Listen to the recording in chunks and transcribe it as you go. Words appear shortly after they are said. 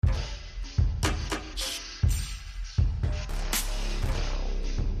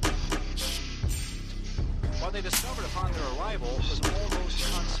upon their arrival was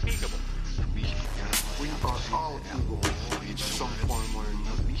almost unspeakable. We are all evil in some form or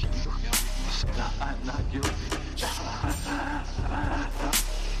another. I'm not guilty.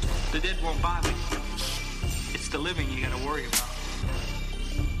 The dead won't bother you. It's the living you gotta worry about.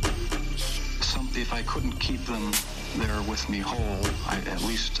 If I couldn't keep them there with me whole, at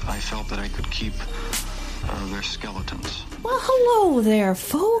least I felt that I could keep their skeletons. Well, hello there,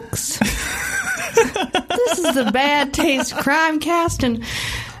 folks. This is the Bad Taste Crime Cast, and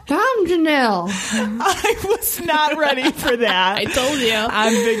I'm Janelle. I was not ready for that. I told you.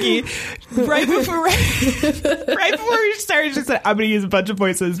 I'm Vicky. Right before we started, she said, I'm going to use a bunch of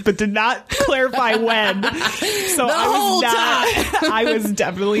voices, but did not clarify when. So I was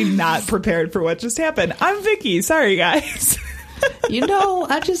definitely not prepared for what just happened. I'm Vicky. Sorry, guys. You know,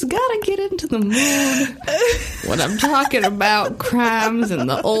 I just gotta get into the mood when I'm talking about crimes in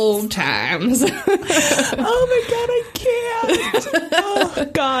the old times. Oh my God, I can't. Oh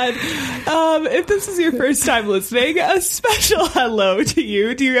God. If this is your first time listening, a special hello to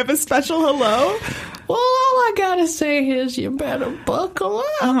you. Do you have a special hello? Well, all I gotta say is you better buckle up.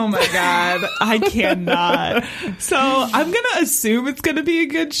 Oh my God, I cannot. So I'm gonna assume it's gonna be a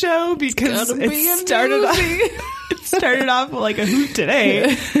good show because it started off like a hoot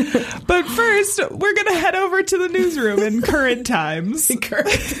today. But first, we're gonna head over to the newsroom in current times. Unfit to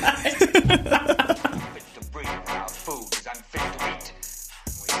breathe, our food is unfit to eat.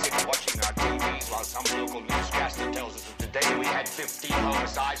 We sit watching our TVs while some local newscaster tells us that today we had 15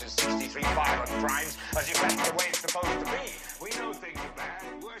 homicides and 63 violent crimes, as if that's the way it's supposed to be. We know things are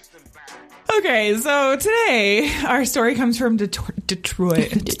bad, worse than bad. Okay, so today our story comes from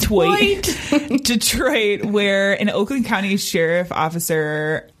Detroit, where an Oakland County Sheriff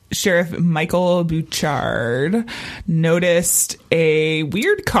Michael Bouchard noticed a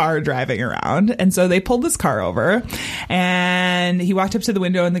weird car driving around. And so they pulled this car over and he walked up to the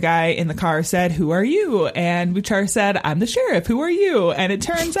window and the guy in the car said, "Who are you?" And Bouchard said, "I'm the sheriff. Who are you?" And it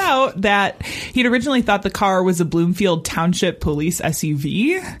turns out that he'd originally thought the car was a Bloomfield Township police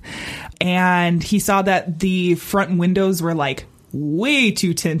SUV. And he saw that the front windows were like way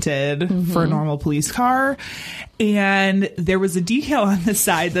too tinted for a normal police car. And there was a decal on the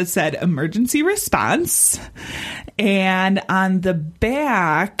side that said emergency response. And on the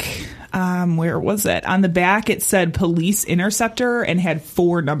back, where was it? On the back, it said police interceptor and had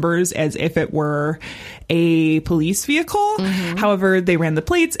 4 numbers as if it were a police vehicle. However, they ran the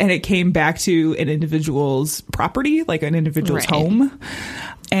plates and it came back to an individual's property, like an individual's home.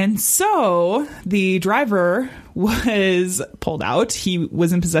 And so the driver was pulled out. He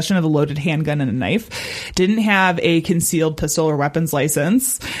was in possession of a loaded handgun and a knife, didn't have a concealed pistol or weapons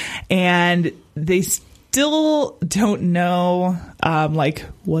license, and they still don't know like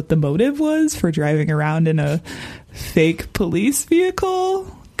what the motive was for driving around in a fake police vehicle.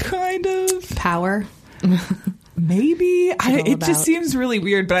 Kind of Power. Maybe. It just seems really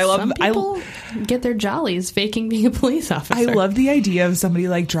weird, but I love... Some people get their jollies faking being a police officer. I love the idea of somebody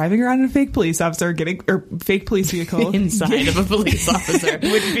like driving around in a fake police officer, fake police vehicle inside of a police officer.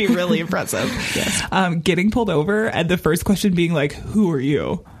 Would be really impressive. Yes. Getting pulled over and the first question being like, "Who are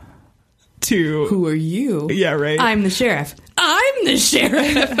you?" Who are you? Yeah, right. I'm the sheriff. I'm the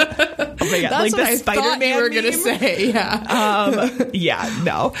sheriff. Oh my God. That's like what the I Spider-Man thought you were going to say. Yeah. Yeah,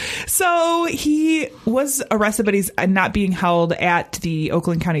 no. So he was arrested, but he's not being held at the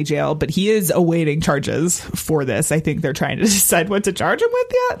Oakland County Jail, but he is awaiting charges for this. I think they're trying to decide what to charge him with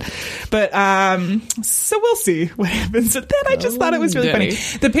yet. But, so we'll see what happens with that. I just thought it was really funny.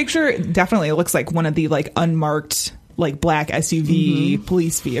 The picture definitely looks like one of the like unmarked like black SUV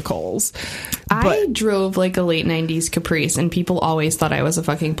police vehicles. I drove like a late 90s Caprice and people always thought I was a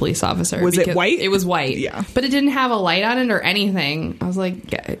fucking police officer. Was it white? It was white. Yeah. But it didn't have a light on it or anything. I was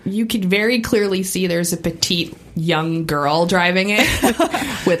like, yeah, you could very clearly see there's a petite young girl driving it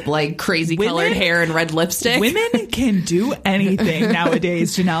with like crazy colored hair and red lipstick. Women can do anything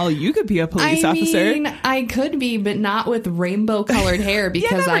nowadays, Janelle. You could be a police officer. I mean, I could be, but not with rainbow colored hair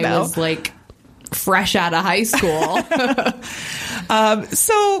because I was like fresh out of high school.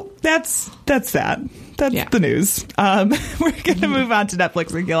 So that's that. That's the news. We're going to move on to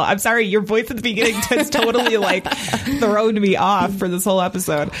Netflix and Kill. I'm sorry, your voice at the beginning has totally like thrown me off for this whole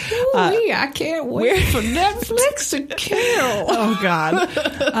episode. I can't wait for Netflix and Kill. Oh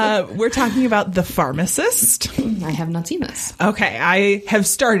God. We're talking about The Pharmacist. I have not seen this. Okay, I have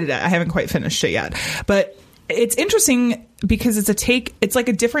started it. I haven't quite finished it yet, but it's interesting because it's like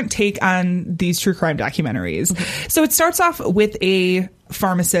a different take on these true crime documentaries. So it starts off with a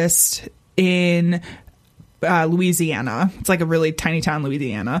pharmacist in Louisiana. It's like a really tiny town,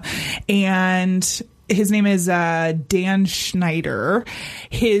 Louisiana. And his name is Dan Schneider.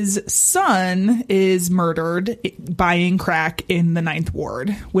 His son is murdered buying crack in the 9th Ward,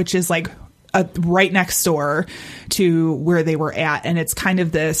 which is like right next door to where they were at. And it's kind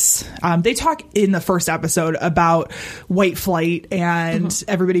of this, they talk in the first episode about white flight and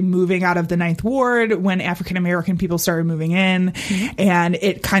everybody moving out of the 9th Ward when African-American people started moving in. And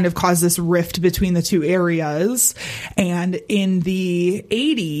it kind of caused this rift between the two areas. And in the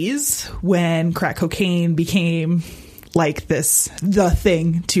 80s, when crack cocaine became like the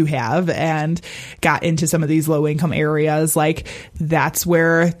thing to have and got into some of these low income areas, like that's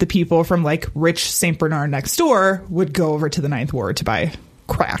where the people from like rich St. Bernard next door would go over to the 9th Ward to buy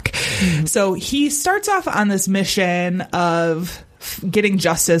crack. So he starts off on this mission of getting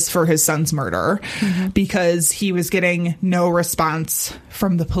justice for his son's murder because he was getting no response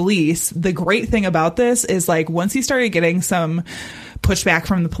from the police. The great thing about this is like once he started getting some pushback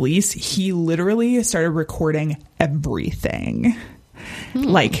from the police, he literally started recording everything.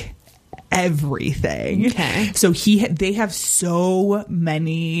 Like everything. Okay. So they have so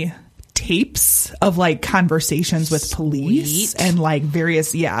many tapes of like conversations with police and like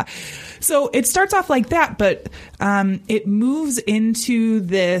various so it starts off like that, but it moves into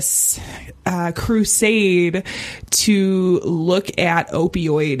this crusade to look at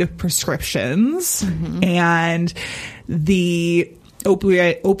opioid prescriptions and the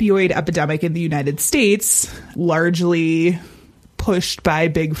opioid epidemic in the United States, largely pushed by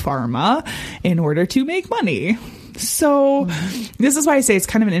big pharma in order to make money. So this is why I say it's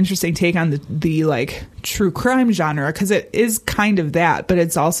kind of an interesting take on the like true crime genre, because it is kind of that, but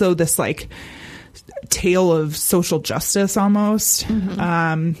it's also this like tale of social justice almost,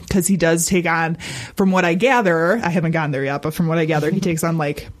 because he does take on, from what I gather, I haven't gotten there yet, but from what I gather, he takes on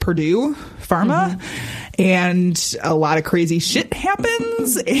like Purdue Pharma, and a lot of crazy shit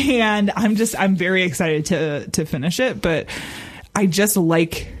happens, and I'm very excited to finish it, but I just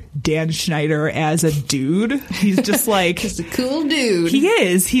like Dan Schneider as a dude. He's just like just a cool dude. He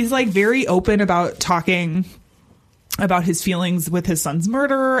is. He's like very open about talking about his feelings with his son's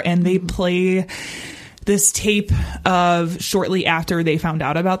murder, and they play this tape of shortly after they found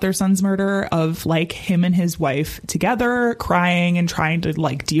out about their son's murder of like him and his wife together crying and trying to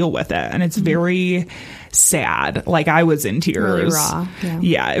like deal with it, and it's very sad. Like I was in tears. Really raw.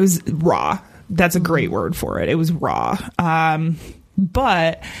 Yeah, it was raw. That's a great word for it. It was raw.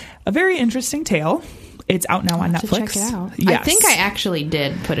 But a very interesting tale. It's out now on Netflix. Check it out. Yes. I think I actually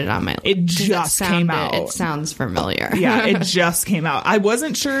did put it on my list. It just came out. It sounds familiar. Yeah, it just came out. I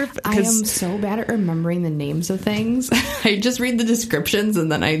wasn't sure. I am so bad at remembering the names of things. I just read the descriptions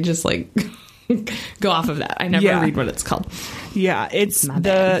and then I just like go off of that. I never read what it's called. Yeah, it's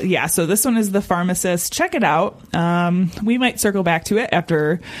so this one is The Pharmacist. Check it out. We might circle back to it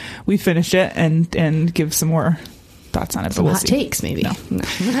after we finish it and give some more thoughts on it. Some but we'll hot see. takes, maybe. No.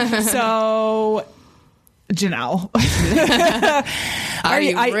 So, Janelle, are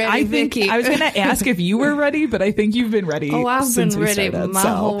you ready, I think Vicky? I was going to ask if you were ready, but I think you've been ready. Oh, I've since been ready started, my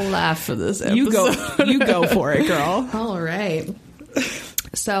whole life for this episode. You go for it, girl. All right.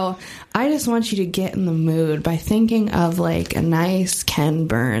 So I just want you to get in the mood by thinking of like a nice Ken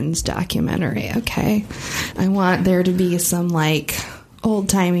Burns documentary. Okay, I want there to be some like old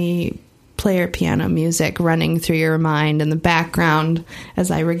timey player piano music running through your mind in the background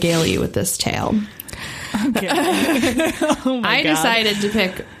as I regale you with this tale. Okay. I decided to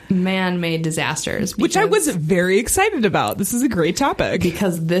pick man-made disasters, which I was very excited about. This is a great topic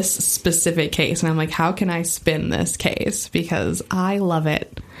because this specific case, and I'm like, how can I spin this case? Because I love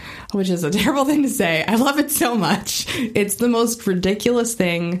it, which is a terrible thing to say. I love it so much. It's the most ridiculous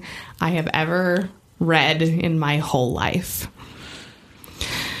thing I have ever read in my whole life.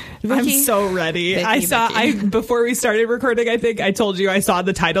 Vicky, I'm so ready. Vicky. Before we started recording, I think I told you I saw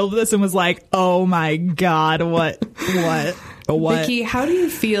the title of this and was like, oh my God, what? Vicky, how do you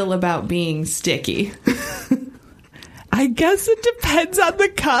feel about being sticky? I guess it depends on the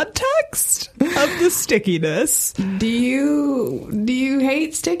context of the stickiness. Do you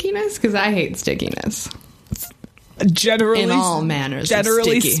hate stickiness? Because I hate stickiness. Generally, in all manners.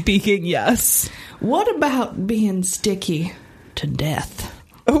 Generally of sticky. Speaking, yes. What about being sticky to death?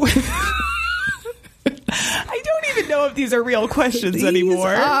 Oh. I don't even know if these are real questions anymore.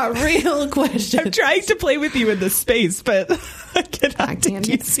 These are real questions. I'm trying to play with you in this space, but I cannot take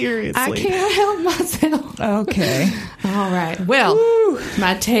you seriously. I can't help myself. Okay. All right. Well,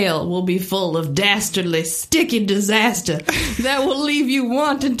 my tale will be full of dastardly, sticky disaster that will leave you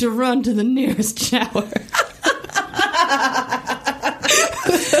wanting to run to the nearest shower.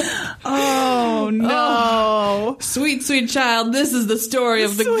 Oh, no. Sweet, sweet child, this is the story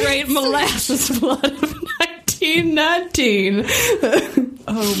of the great molasses flood of 1919.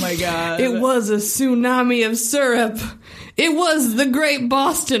 Oh my God. It was a tsunami of syrup. It was the Great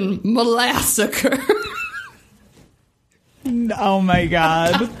Boston Molassacre. Oh my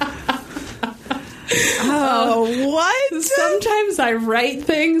God. Oh, what? Sometimes I write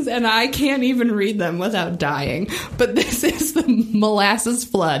things and I can't even read them without dying. But this is the molasses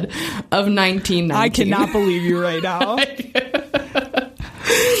flood of 1919. I cannot believe you right now.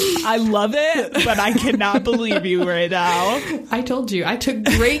 I love it, but I cannot believe you right now. I told you, I took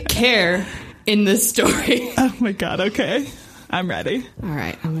great care in this story. Oh my God, okay. I'm ready. All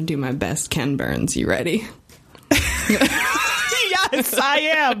right, I'm going to do my best Ken Burns. You ready? Yes, I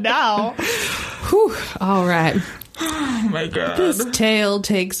am now. Whew. All right. Oh my God. This tale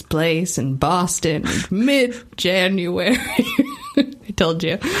takes place in Boston mid-January. I told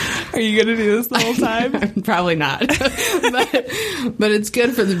you. Are you going to do this the whole time? Probably not. but it's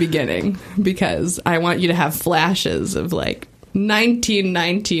good for the beginning because I want you to have flashes of like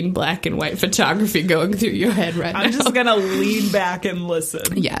 1919 black and white photography going through your head right now. I'm just going to lean back and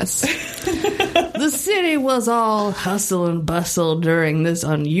listen. Yes. The city was all hustle and bustle during this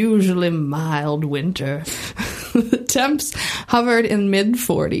unusually mild winter. The temps hovered in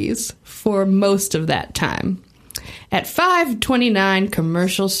mid-40s for most of that time. At 529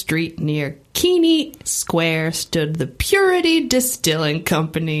 Commercial Street near Keeney Square stood the Purity Distilling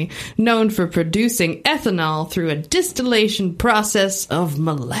Company, known for producing ethanol through a distillation process of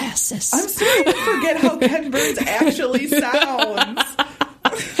molasses. I'm starting to forget how Ken Burns actually sounds.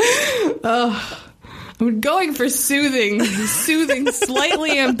 I'm going for soothing,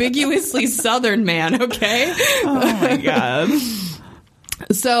 slightly ambiguously Southern man, okay? Oh my God.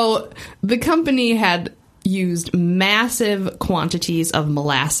 So the company had used massive quantities of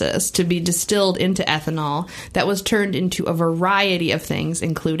molasses to be distilled into ethanol that was turned into a variety of things,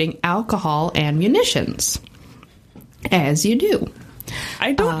 including alcohol and munitions. As you do.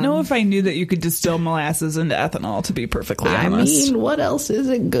 I don't know if I knew that you could distill molasses into ethanol, to be perfectly honest. I mean, what else is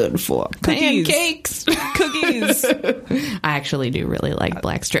it good for? Cookies. Pancakes. Cookies. I actually do really like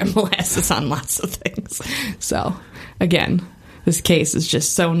blackstrap molasses on lots of things. So, again, this case is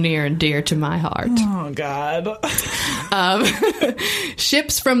just so near and dear to my heart. Oh, God.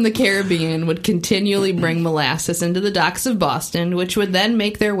 Ships from the Caribbean would continually bring molasses into the docks of Boston, which would then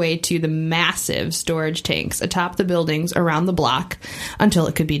make their way to the massive storage tanks atop the buildings around the block until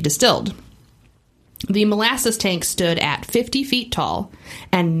it could be distilled. The molasses tank stood at 50 feet tall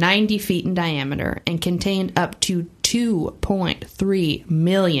and 90 feet in diameter and contained up to 2.3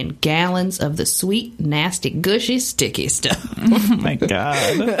 million gallons of the sweet, nasty, gushy, sticky stuff. Oh, my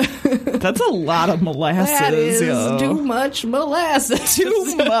God. That's a lot of molasses. That is yo. too much molasses.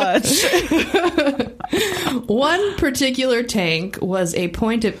 Too much. One particular tank was a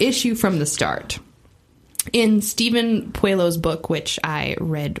point of issue from the start. In Stephen Puelo's book, which I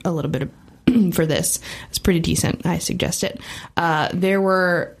read a little bit of for this, it's pretty decent, I suggest it.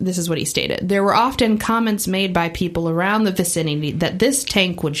 This is what he stated. There were often comments made by people around the vicinity that this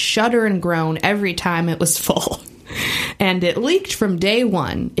tank would shudder and groan every time it was full. And it leaked from day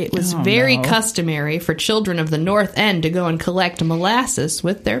one. It was very customary for children of the North End to go and collect molasses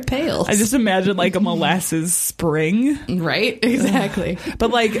with their pails. I just imagine like a molasses spring. Right? Exactly.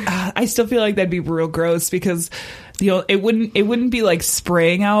 But like, I still feel like that'd be real gross because it wouldn't be like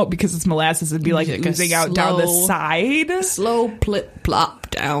spraying out because it's molasses. It'd be like oozing out down the side. Slow plip plop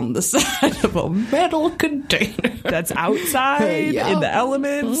down the side of a metal container. That's outside in the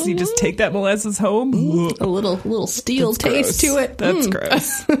elements. You just take that molasses home. A little steel taste to it. That's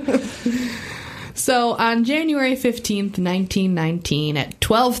gross. So on January 15th, 1919, at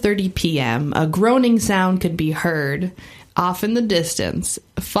 12:30 p.m., a groaning sound could be heard off in the distance,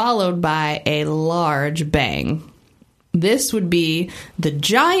 followed by a large bang. This would be the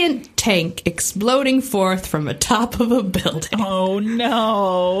giant tank exploding forth from atop of a building. Oh,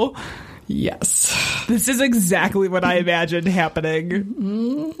 no. Yes. This is exactly what I imagined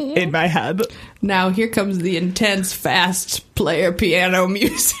happening in my head. Now here comes the intense, fast player piano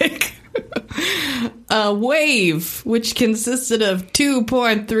music. A wave, which consisted of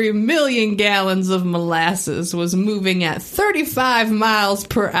 2.3 million gallons of molasses, was moving at 35 miles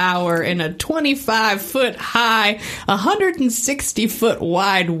per hour in a 25-foot high, 160-foot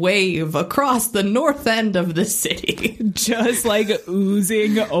wide wave across the north end of the city. Just like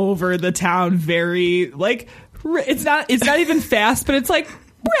oozing over the town very, like, it's not even fast, but it's like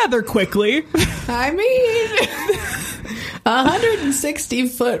rather quickly. I mean,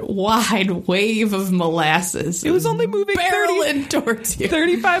 160-foot wide wave of molasses. It was only moving barreling towards you.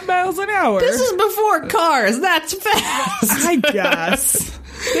 35 miles an hour. This is before cars. That's fast. I guess.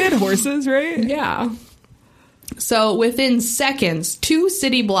 They had horses, right? Yeah. So within seconds, 2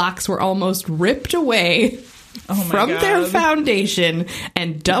 city blocks were almost ripped away from their foundation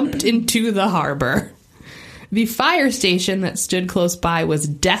and dumped into the harbor. The fire station that stood close by was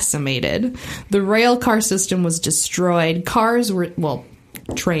decimated. The rail car system was destroyed. Cars were,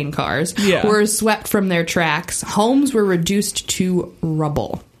 train cars, were swept from their tracks. Homes were reduced to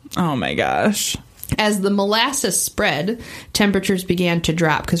rubble. Oh my gosh. As the molasses spread, temperatures began to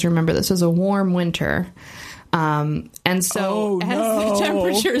drop, because remember, this was a warm winter. And so as the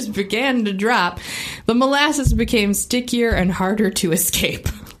temperatures began to drop, the molasses became stickier and harder to escape.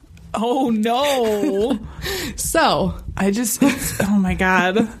 Oh no. So oh my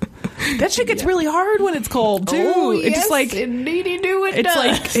God. That shit gets really hard when it's cold too. Oh, it's yes, just like indeedy do it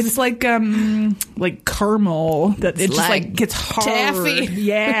it's like caramel that it just like gets hard. Taffy.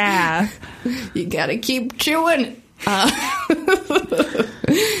 Yeah. You gotta keep chewing.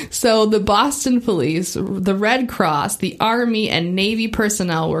 So the Boston police, the Red Cross, the Army, and Navy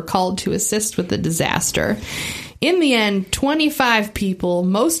personnel were called to assist with the disaster. In the end, 25 people,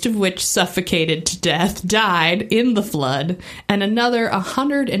 most of which suffocated to death, died in the flood, and another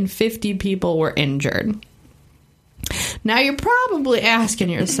 150 people were injured. Now you're probably asking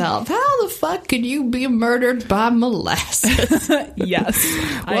yourself, how the fuck could you be murdered by molasses? Yes.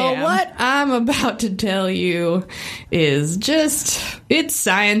 Well, what I'm about to tell you is it's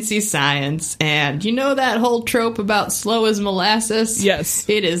sciencey science. And you know that whole trope about slow as molasses? Yes.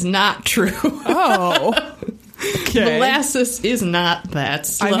 It is not true. Oh. Okay. Molasses is not that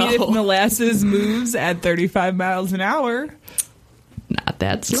slow. I mean, if molasses moves at 35 miles an hour... Not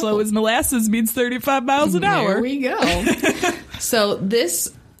that slow. Slow as molasses means 35 miles an hour. There we go. So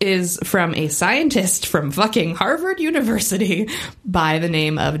this is from a scientist from fucking Harvard University by the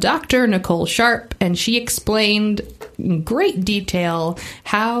name of Dr. Nicole Sharp, and she explained in great detail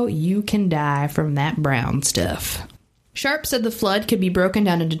how you can die from that brown stuff. Sharp said the flood could be broken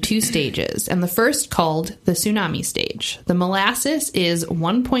down into 2 stages, and the first, called the tsunami stage. The molasses is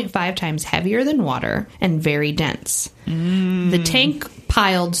 1.5 times heavier than water and very dense. The tank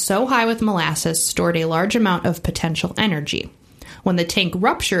piled so high with molasses stored a large amount of potential energy. When the tank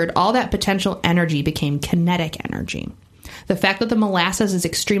ruptured, all that potential energy became kinetic energy. The fact that the molasses is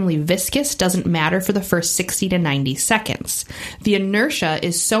extremely viscous doesn't matter for the first 60 to 90 seconds. The inertia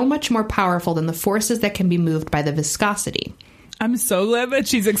is so much more powerful than the forces that can be moved by the viscosity. I'm so glad that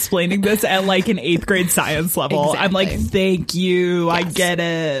she's explaining this at like an 8th grade science level. Exactly. I'm like, thank you. Yes. I get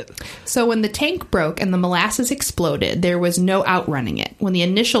it. So when the tank broke and the molasses exploded, there was no outrunning it. When the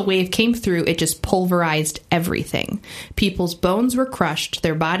initial wave came through, it just pulverized everything. People's bones were crushed,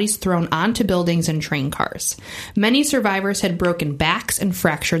 their bodies thrown onto buildings and train cars. Many survivors had broken backs and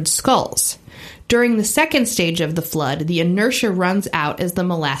fractured skulls. During the second stage of the flood, the inertia runs out as the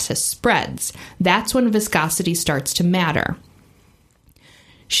molasses spreads. That's when viscosity starts to matter.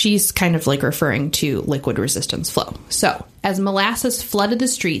 She's kind of like referring to liquid resistance flow. So, as molasses flooded the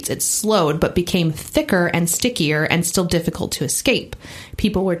streets, it slowed but became thicker and stickier and still difficult to escape.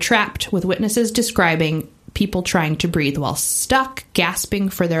 People were trapped, with witnesses describing people trying to breathe while stuck, gasping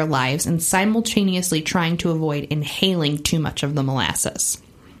for their lives, and simultaneously trying to avoid inhaling too much of the molasses.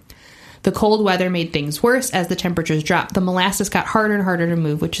 The cold weather made things worse. As the temperatures dropped, the molasses got harder and harder to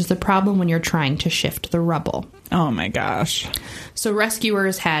move, which is the problem when you're trying to shift the rubble. Oh my gosh. So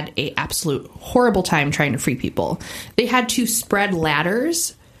rescuers had an absolute horrible time trying to free people. They had to spread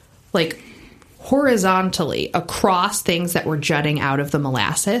ladders, like, horizontally across things that were jutting out of the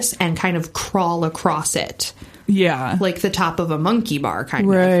molasses and kind of crawl across it. Yeah. Like the top of a monkey bar,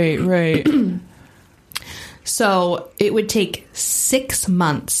 kind of. Right. So it would take 6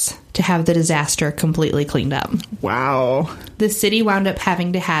 months to have the disaster completely cleaned up. Wow. The city wound up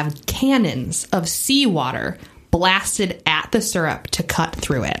having to have cannons of seawater blasted at the syrup to cut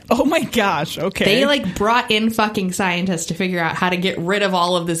through it. Oh my gosh, okay. They, like, brought in fucking scientists to figure out how to get rid of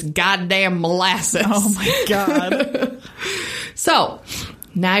all of this goddamn molasses. Oh my god. So,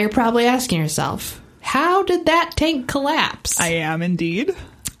 now you're probably asking yourself, how did that tank collapse? I am indeed.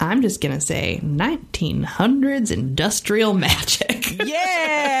 I'm just going to say 1900s industrial magic.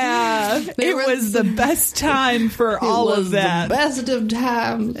 Yeah! It was the best time for all of that. The best of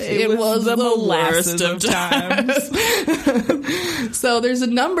times. It was the worst of times. So there's a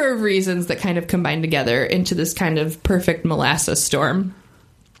number of reasons that kind of combine together into this kind of perfect molasses storm.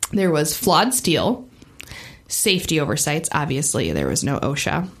 There was flawed steel, safety oversights. Obviously, there was no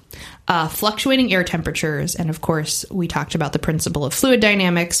OSHA. fluctuating air temperatures, and of course, we talked about the principle of fluid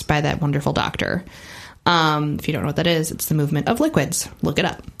dynamics by that wonderful doctor. If you don't know what that is, it's the movement of liquids. Look it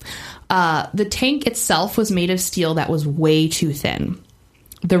up. The tank itself was made of steel that was way too thin.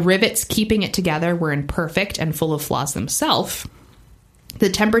 The rivets keeping it together were imperfect and full of flaws themselves. The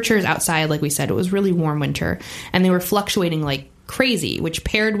temperatures outside, like we said, it was really warm winter, and they were fluctuating like crazy, which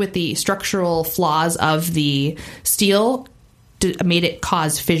paired with the structural flaws of the steel made it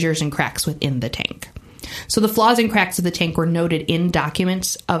cause fissures and cracks within the tank. So the flaws and cracks of the tank were noted in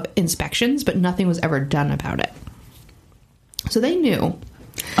documents of inspections, but nothing was ever done about it. So they knew.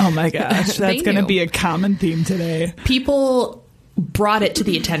 Oh my gosh, that's going to be a common theme today. People brought it to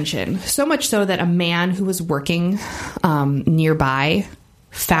the attention, so much so that a man who was working nearby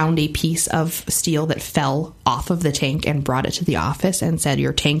found a piece of steel that fell off of the tank and brought it to the office and said,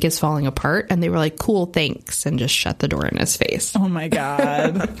 "Your tank is falling apart." And they were like, "Cool, thanks," and just shut the door in his face. Oh my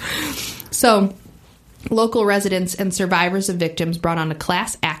God. So local residents and survivors of victims brought on a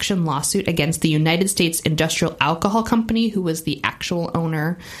class action lawsuit against the United States Industrial Alcohol Company, who was the actual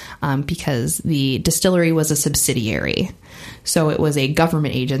owner, because the distillery was a subsidiary. So it was a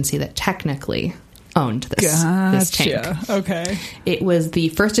government agency that technically owned this tank. Okay. It was the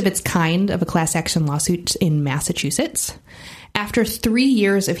first of its kind of a class action lawsuit in Massachusetts. After 3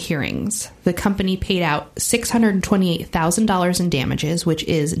 years of hearings, the company paid out $628,000 in damages, which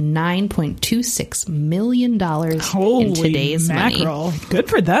is $9.26 million in today's money. Good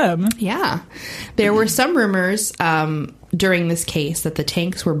for them. Yeah. There were some rumors during this case that the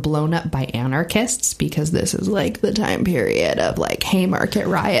tanks were blown up by anarchists, because this is like the time period of like Haymarket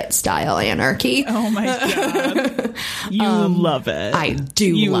riot style anarchy. Oh my God. You love it. I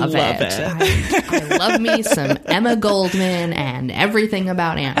do love it. I love me some Emma Goldman and everything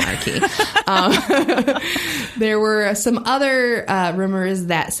about anarchy. There were some other rumors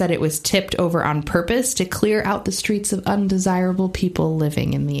that said it was tipped over on purpose to clear out the streets of undesirable people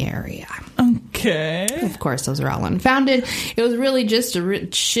living in the area. Okay. Of course, those are all unfounded. It was really just a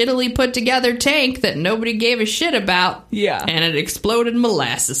shittily put together tank that nobody gave a shit about. Yeah. And it exploded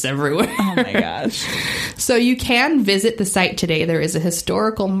molasses everywhere. Oh my gosh. So you can visit the site today. There is a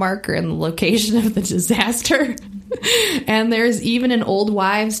historical marker in the location of the disaster. And there's even an old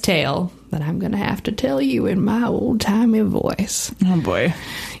wives' tale that I'm going to have to tell you in my old-timey voice. Oh boy.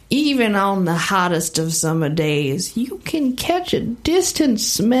 Even on the hottest of summer days, you can catch a distant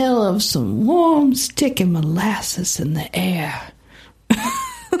smell of some warm, sticky molasses in the air.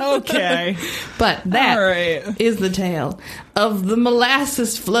 Okay. But that is the tale of the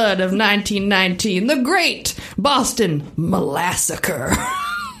molasses flood of 1919, the Great Boston Molassacre.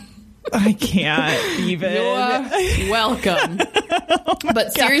 I can't even. You're welcome.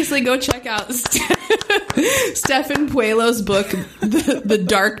 But seriously, go check out Stephen Puelo's book, The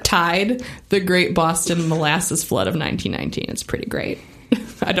Dark Tide, The Great Boston Molasses Flood of 1919. It's pretty great.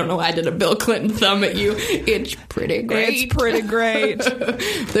 I don't know why I did a Bill Clinton thumb at you. It's pretty great. It's pretty great.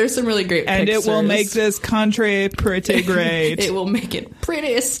 The's some really great pictures. And it will make this country pretty great. It will make it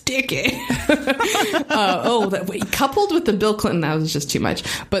pretty sticky. Coupled with the Bill Clinton, that was just too much.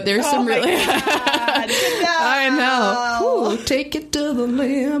 But there's some really... No. I know. Ooh, take it to the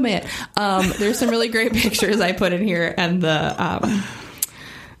limit. There's some really great pictures I put in here, and the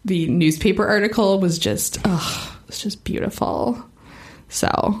newspaper article was just... it's just beautiful.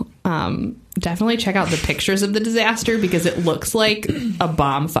 So, definitely check out the pictures of the disaster, because it looks like a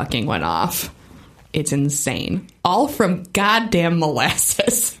bomb fucking went off. It's insane. All from goddamn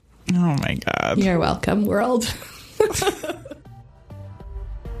molasses. Oh my God. You're welcome, world.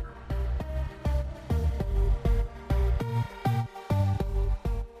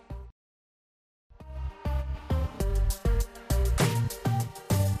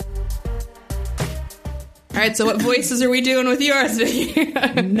 All right, so what voices are we doing with yours?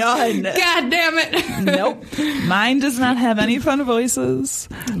 None. God damn it. Nope. Mine does not have any fun voices.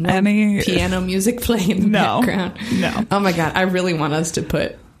 No any piano music playing in the background. No. Oh my God, I really want us to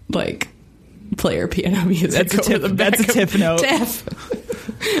put like player piano music. That's a tip note.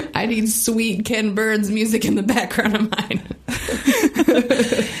 Tiff. I need sweet Ken Burns music in the background of mine.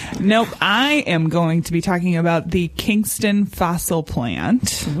 Nope. I am going to be talking about the Kingston fossil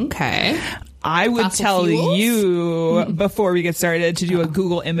plant. Okay. I would Fossil tell fuels? you, before we get started, to do a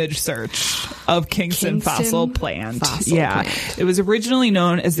Google image search of Kingston fossil plant. Plant. It was originally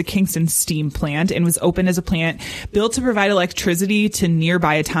known as the Kingston Steam Plant and was opened as a plant built to provide electricity to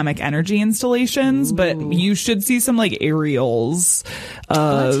nearby atomic energy installations. Ooh. But you should see some like aerials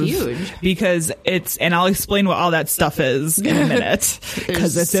that's huge. Because and I'll explain what all that stuff is in a minute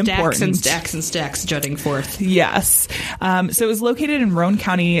because it's important. And stacks and stacks jutting forth. Yes. So it was located in Roane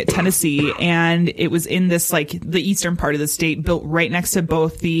County, Tennessee, and it was in this like the eastern part of the state, built right next to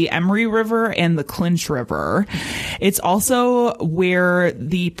both the Emery River and the Clinch River. It's also where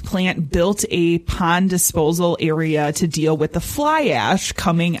the plant built a pond disposal area to deal with the fly ash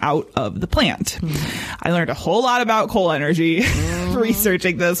coming out of the plant. I learned a whole lot about coal energy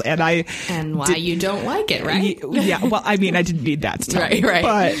researching this, and why you don't like it, right? Yeah. Well, I mean, I didn't need that to tell right, me, right.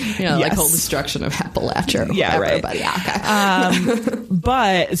 But yes. Like whole destruction of Appalachia. Yeah, right. But yeah, okay.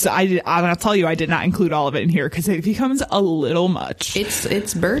 But so I'll tell you, I did not include all of it in here because it becomes a little much.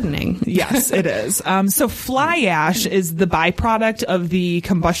 It's burdening. Yes, it is. So fly ash is the byproduct of the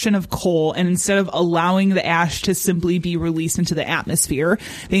combustion of coal, and instead of allowing the ash to simply be released into the atmosphere,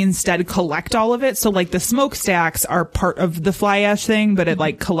 they instead collect all of it. So like the smokestacks are part of the fly ash thing, but it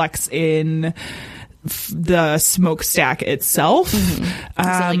like collects in the smokestack itself.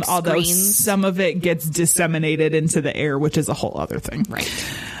 Like although screens? Some of it gets disseminated into the air, which is a whole other thing. Right.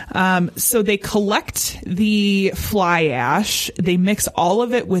 So they collect the fly ash, they mix all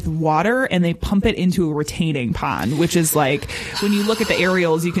of it with water, and they pump it into a retaining pond, which is like when you look at the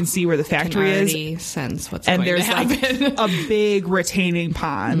aerials, you can see where the factory is. Sense what's and going there's to happen. like a big retaining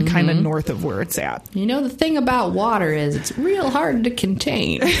pond kind of north of where it's at. You know, the thing about water is it's real hard to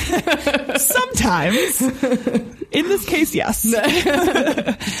contain. Sometimes. In this case, yes.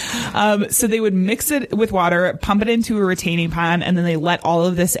 So they would mix it with water, pump it into a retaining pond, and then they let all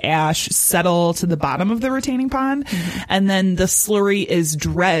of this ash settle to the bottom of the retaining pond. And then the slurry is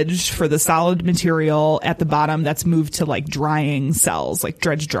dredged for the solid material at the bottom that's moved to like drying cells, like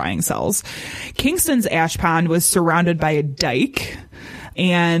dredge drying cells. Kingston's ash pond was surrounded by a dike.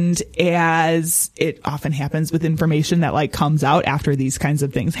 And as it often happens with information that like comes out after these kinds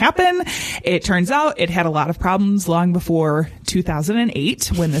of things happen, it turns out it had a lot of problems long before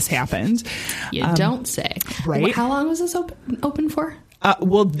 2008 when this happened. You don't say. Right. How long was this open for?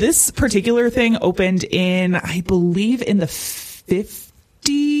 Well, this particular thing opened in, I believe, in the 50s.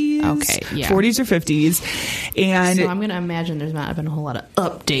 Okay, yeah. 40s or 50s. And so I'm going to imagine there's not been a whole lot of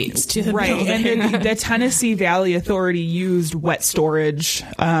updates to the building. And the Tennessee Valley Authority used wet storage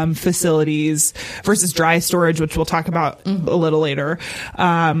facilities versus dry storage, which we'll talk about a little later.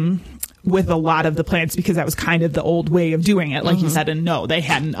 With a lot of the plants, because that was kind of the old way of doing it, like you said, and no, they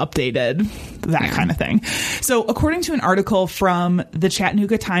hadn't updated that kind of thing. So according to an article from the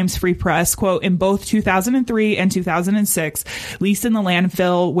Chattanooga Times Free Press, quote, in both 2003 and 2006, leaks in the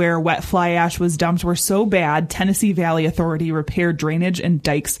landfill where wet fly ash was dumped were so bad, Tennessee Valley Authority repaired drainage and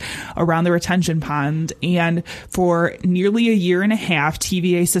dikes around the retention pond. And for nearly a year and a half,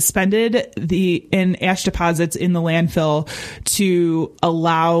 TVA suspended the ash deposits in the landfill to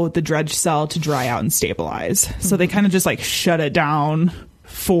allow the dredge cell to dry out and stabilize. So they kind of just like shut it down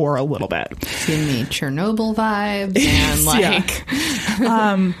for a little bit. It's giving me Chernobyl vibes and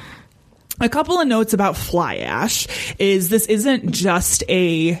like a couple of notes about fly ash is this isn't just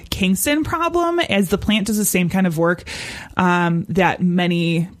a Kingston problem, as the plant does the same kind of work that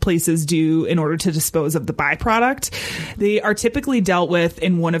many places do in order to dispose of the byproduct. They are typically dealt with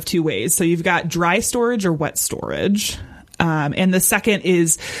in one of two ways. So you've got dry storage or wet storage. And the second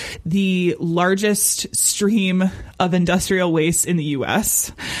is the largest stream of industrial waste in the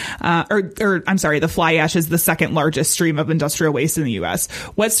U.S. The fly ash is the second largest stream of industrial waste in the U.S.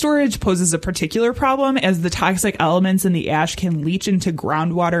 Wet storage poses a particular problem as the toxic elements in the ash can leach into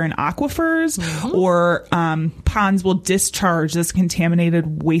groundwater and aquifers, or ponds will discharge this contaminated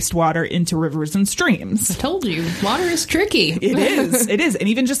wastewater into rivers and streams. I told you, water is tricky. It is. It is. And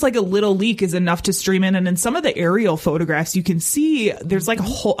even just like a little leak is enough to stream in. And in some of the aerial photographs, you can see there's like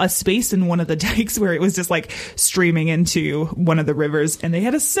a space in one of the dikes where it was just like streaming into one of the rivers. And they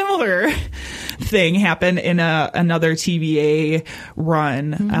had a similar thing happen in another TVA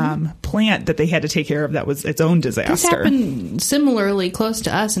run plant that they had to take care of that was its own disaster. This happened similarly close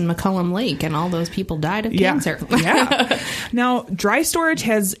to us in McCullum Lake, and all those people died of cancer. Yeah. Now, dry storage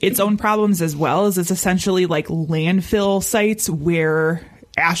has its own problems as well, as it's essentially like landfill sites where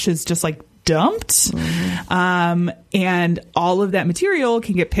ash is just like dumped. And all of that material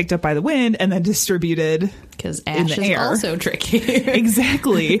can get picked up by the wind and then distributed because ash is also tricky.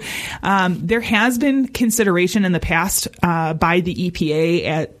 Exactly. There has been consideration in the past by the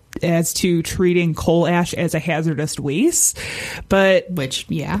EPA as to treating coal ash as a hazardous waste, which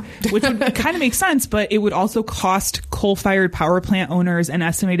would kind of make sense, but it would also cost coal-fired power plant owners an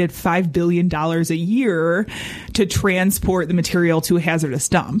estimated $5 billion a year to transport the material to a hazardous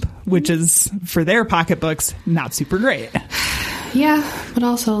dump, which is, for their pocketbooks, not super great. Yeah, but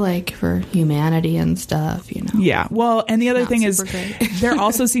also like for humanity and stuff, you know. Yeah, well, and the other thing is there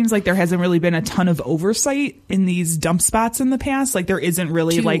also seems like there hasn't really been a ton of oversight in these dump spots in the past. Like there isn't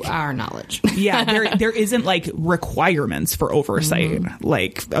really to our knowledge. Yeah, there isn't like requirements for oversight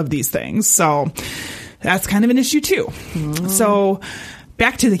like of these things. So that's kind of an issue too. So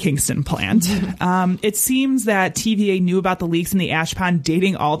back to the Kingston plant. It seems that TVA knew about the leaks in the ash pond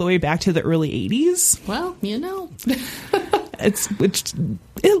dating all the way back to the early 80s. Well, you know.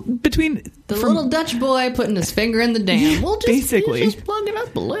 Between little Dutch boy putting his finger in the dam. We'll just plug it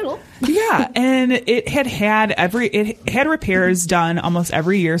up a little. Yeah, and it had repairs done almost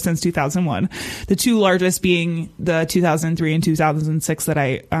every year since 2001. The two largest being the 2003 and 2006 that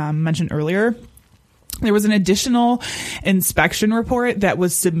I mentioned earlier. There was an additional inspection report that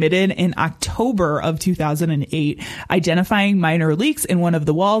was submitted in October of 2008, identifying minor leaks in one of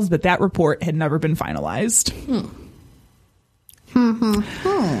the walls, but that report had never been finalized.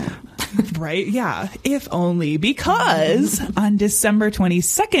 Right? Yeah. If only because on December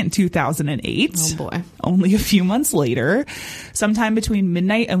 22nd, 2008, oh boy, only a few months later, sometime between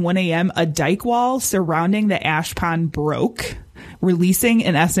midnight and 1 a.m., a dike wall surrounding the ash pond broke, releasing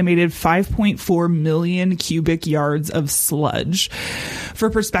an estimated 5.4 million cubic yards of sludge. For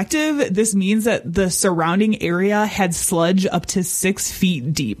perspective, this means that the surrounding area had sludge up to 6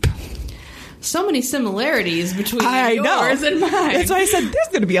 feet deep. So many similarities between yours and mine. That's why I said there's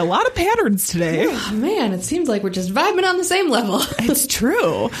going to be a lot of patterns today. Oh, man, it seems like we're just vibing on the same level. It's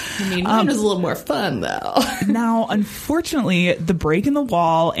true. I mean, mine was a little more fun, though. Now, unfortunately, the break in the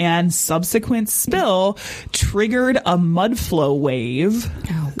wall and subsequent spill triggered a mud flow wave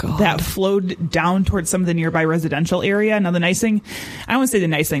that flowed down towards some of the nearby residential area. Now, the nice thing, I don't want to say the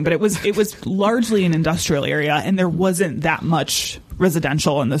nice thing, but it was largely an industrial area, and there wasn't that much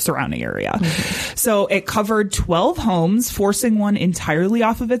residential in the surrounding area. So it covered 12 homes, forcing one entirely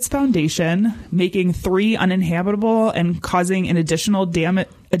off of its foundation, making 3 uninhabitable and causing an additional damage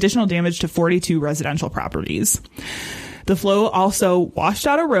to 42 residential properties. The flow also washed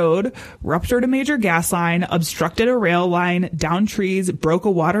out a road, ruptured a major gas line, obstructed a rail line, downed trees, broke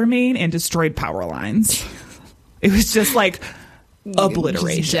a water main, and destroyed power lines. It was just like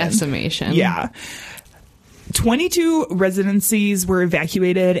obliteration. Just decimation. Yeah. 22 residencies were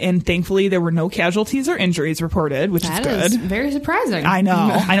evacuated, and thankfully there were no casualties or injuries reported, which is good. That is very surprising. I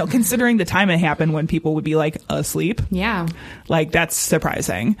know, considering the time it happened when people would be like asleep. Yeah. Like, that's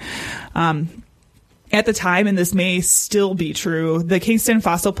surprising. At the time, and this may still be true, the Kingston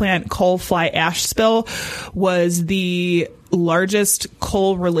fossil plant coal fly ash spill was the largest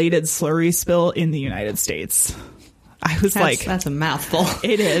coal-related slurry spill in the United States. I was that's a mouthful.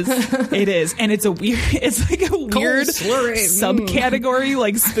 It is. And it's like a weird subcategory,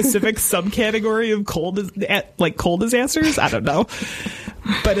 like specific subcategory of coal disasters. I don't know.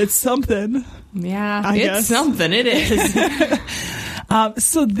 But it's something. Yeah, it's something. It is.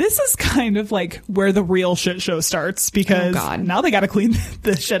 So this is kind of like where the real shit show starts, because now they got to clean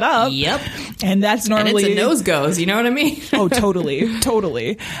this shit up. Yep. And that's normally... And it's a nose goes, you know what I mean? Oh,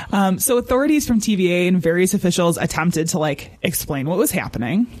 totally. So authorities from TVA and various officials attempted to explain what was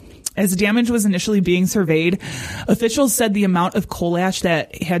happening. As damage was initially being surveyed, officials said the amount of coal ash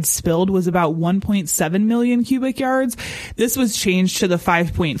that had spilled was about 1.7 million cubic yards. This was changed to the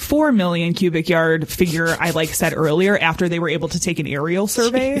 5.4 million cubic yard figure I said earlier after they were able to take an aerial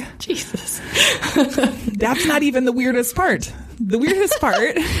survey. Jesus. That's not even the weirdest part. The weirdest part...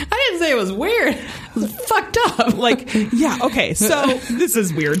 I didn't say it was weird. It was fucked up. Okay, so this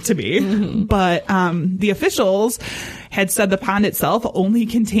is weird to me. Mm-hmm. But the officials had said the pond itself only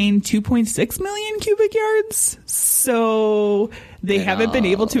contained 2.6 million cubic yards. So they haven't been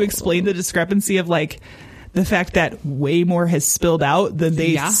able to explain the discrepancy of the fact that way more has spilled out than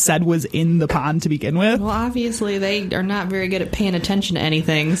they said was in the pond to begin with. Well, obviously they are not very good at paying attention to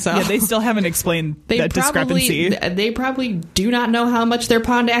anything. So yeah, they still haven't exxplained that discrepancy. They probably do not know how much their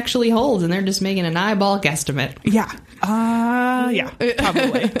pond actually holds, and they're just making an eyeball guesstimate. Yeah.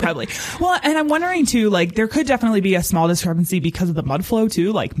 Probably. Well, and I'm wondering too, there could definitely be a small discrepancy because of the mud flow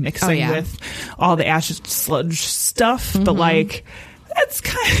too, mixing with all the ash sludge stuff. Mm-hmm. But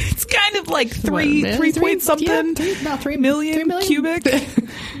it's kind of like three point something, about 3 million cubic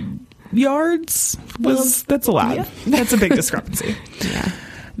yards. That's a lot. Yeah. That's a big discrepancy. Yeah.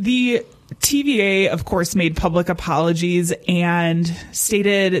 The TVA, of course, made public apologies and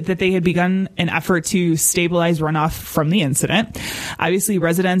stated that they had begun an effort to stabilize runoff from the incident. Obviously,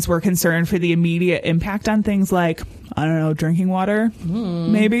 residents were concerned for the immediate impact on things like, I don't know, drinking water,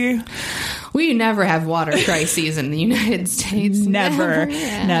 maybe. We never have water crises in the United States. Never.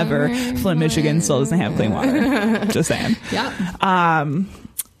 Flint, Michigan still doesn't have clean water. Just saying. Yeah.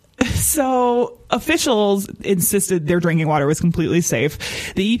 So officials insisted their drinking water was completely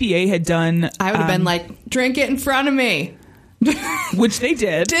safe. The EPA had done... I would have been like, drink it in front of me. Which they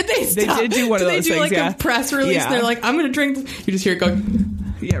did. Did they stop? They did do one of those things, Did they do like a press release? And they're like, I'm going to drink... You just hear it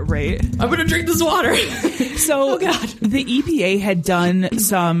going... Yeah, right. I'm going to drink this water. So oh, God. The EPA had done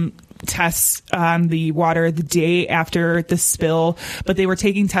some tests on the water the day after the spill, but they were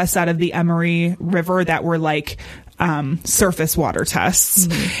taking tests out of the Emory River that were like surface water tests.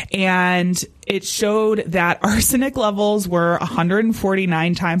 And it showed that arsenic levels were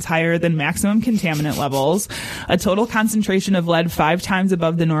 149 times higher than maximum contaminant levels, a total concentration of lead 5 times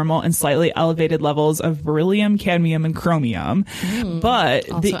above the normal, and slightly elevated levels of beryllium, cadmium, and chromium. But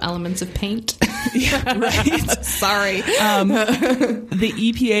also elements of paint. Yeah, right. Sorry. The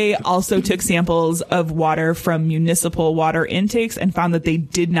EPA also took samples of water from municipal water intakes and found that they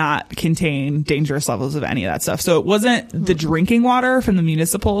did not contain dangerous levels of any of that stuff. So it wasn't the drinking water from the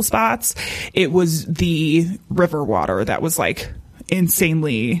municipal spots. It was the river water that was like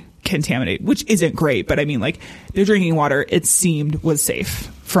insanely contaminated, which isn't great. But I mean, like, their drinking water, it seemed, was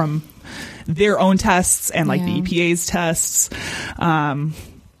safe from their own tests and like the EPA's tests.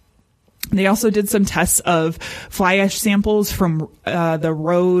 They also did some tests of fly ash samples from the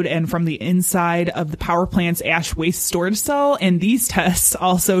road and from the inside of the power plant's ash waste storage cell. And these tests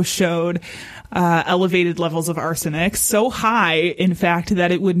also showed elevated levels of arsenic, so high, in fact,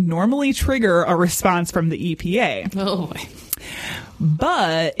 that it would normally trigger a response from the EPA. Oh, boy.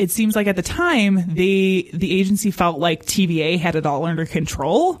 But it seems like at the time, the agency felt like TVA had it all under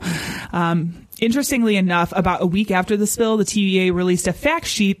control. Interestingly enough, about a week after the spill, the TVA released a fact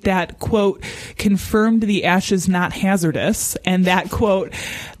sheet that, quote, confirmed the ash is not hazardous, and that, quote,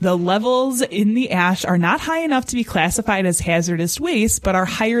 the levels in the ash are not high enough to be classified as hazardous waste, but are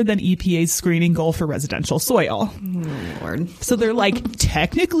higher than EPA's screening goal for residential soil. Oh, Lord. So they're like,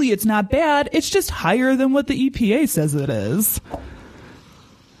 technically it's not bad, it's just higher than what the EPA says it is.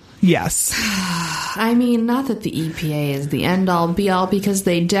 Yes. I mean, not that the EPA is the end-all, be-all, because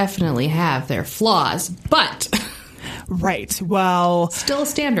they definitely have their flaws, but... Right. Well... Still a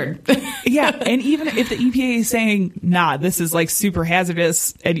standard. Yeah, and even if the EPA is saying, nah, this is like super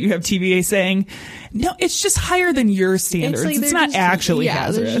hazardous, and you have TVA saying, no, it's just higher than your standards. It's not actually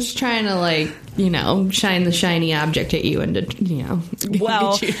hazardous. They're just trying to, like, you know, shine the shiny object at you and to, you know,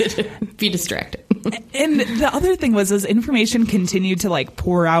 well, get you to be distracted. And the other thing was, as information continued to like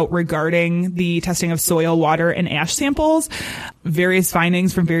pour out regarding the testing of soil, water, and ash samples, various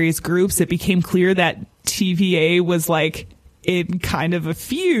findings from various groups, it became clear that TVA was like in kind of a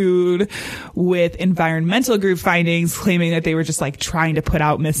feud with environmental group findings, claiming that they were just like trying to put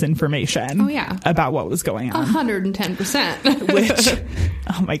out misinformation about what was going on. 110%. Which,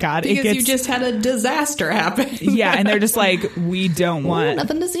 oh my God. Because you just had a disaster happen. Yeah, and they're just like, we don't want...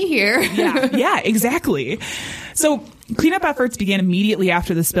 nothing to see here. Yeah, exactly. So cleanup efforts began immediately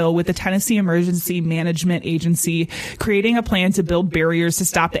after the spill, with the Tennessee Emergency Management Agency creating a plan to build barriers to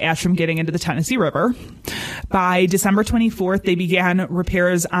stop the ash from getting into the Tennessee River. By December 24th, they began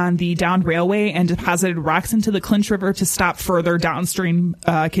repairs on the downed railway and deposited rocks into the Clinch River to stop further downstream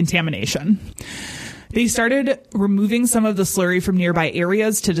contamination. They started removing some of the slurry from nearby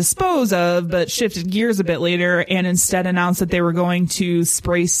areas to dispose of, but shifted gears a bit later and instead announced that they were going to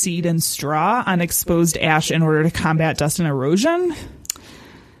spray seed and straw on exposed ash in order to combat dust and erosion.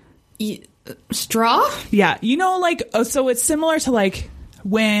 Straw? Yeah. You know, like, so it's similar to like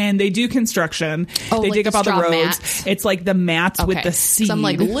when they do construction, they like dig up all the roads. Mats. It's like the mats with the seed. Some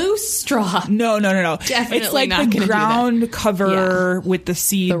like loose straw. No. Definitely it's like not the ground cover with the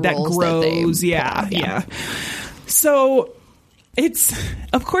seed that grows. Yeah. So it's,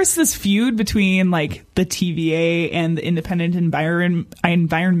 of course, this feud between like the TVA and the independent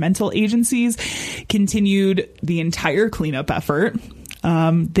environmental agencies continued the entire cleanup effort.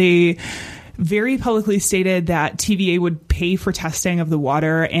 They very publicly stated that TVA would pay for testing of the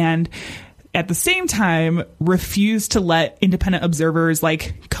water and at the same time refused to let independent observers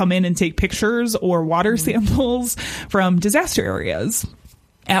like come in and take pictures or water samples from disaster areas.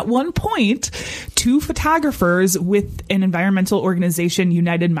 At one point, 2 photographers with an environmental organization,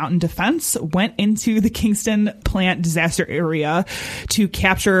 United Mountain Defense, went into the Kingston plant disaster area to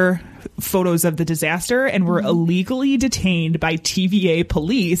capture photos of the disaster and were illegally detained by TVA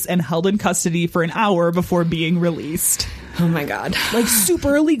police and held in custody for an hour before being released. Oh my God. Like,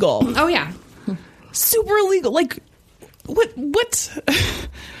 super illegal. Oh yeah. Super illegal. Like, what?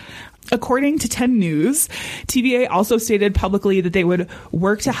 According to 10 News, TVA also stated publicly that they would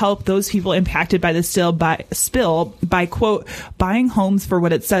work to help those people impacted by the spill by, quote, buying homes for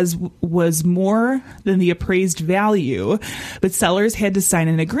what it says was more than the appraised value, but sellers had to sign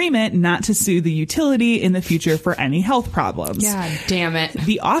an agreement not to sue the utility in the future for any health problems. God damn it.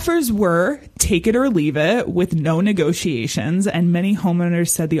 The offers were take it or leave it with no negotiations, and many homeowners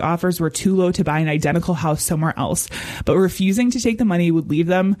said the offers were too low to buy an identical house somewhere else, but refusing to take the money would leave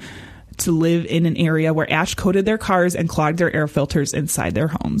them to live in an area where ash coated their cars and clogged their air filters inside their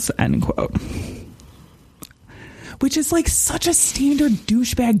homes, end quote. Which is like such a standard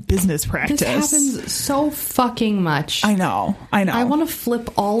douchebag business practice. This happens so fucking much. I know. I want to flip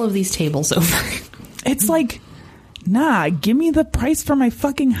all of these tables over. It's like, nah, give me the price for my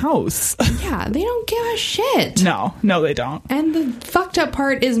fucking house. Yeah, they don't give a shit. No, they don't. And the fucked up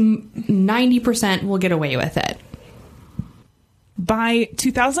part is 90% will get away with it. By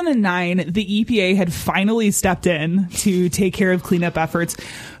 2009, the EPA had finally stepped in to take care of cleanup efforts,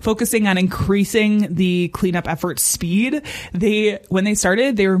 focusing on increasing the cleanup effort speed. When they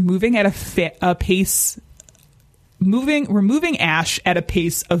started, they were moving at a pace, removing ash at a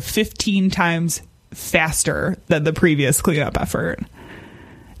pace of 15 times faster than the previous cleanup effort.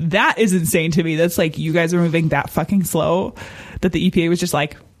 That is insane to me. That's like, you guys are moving that fucking slow that the EPA was just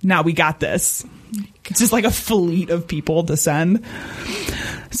like, nah, we got this. It's just like a fleet of people to send.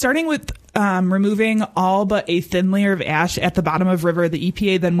 Starting with removing all but a thin layer of ash at the bottom of river, the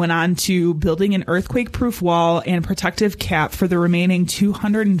EPA then went on to building an earthquake-proof wall and protective cap for the remaining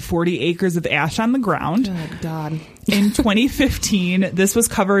 240 acres of ash on the ground. Good God. In 2015, this was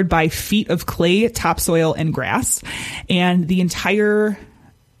covered by feet of clay, topsoil, and grass. And the entire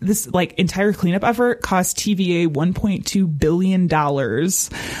cleanup effort cost TVA $1.2 billion,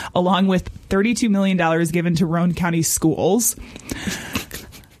 along with $32 million given to Roane County schools.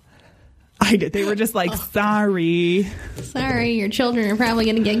 They were just like, sorry, your children are probably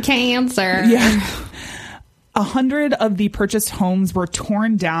going to get cancer. Yeah. 100 of the purchased homes were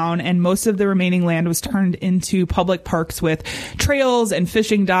torn down, and most of the remaining land was turned into public parks with trails and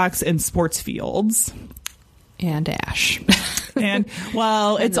fishing docks and sports fields. And ash. And,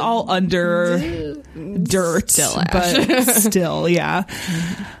 well, it's all under dirt, still ash. But still, yeah.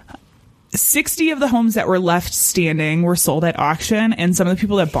 60 of the homes that were left standing were sold at auction, and some of the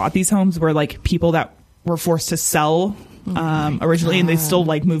people that bought these homes were like people that were forced to sell originally, and they still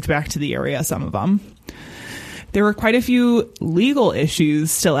like moved back to the area, some of them. There were quite a few legal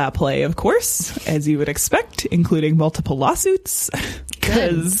issues still at play, of course, as you would expect, including multiple lawsuits.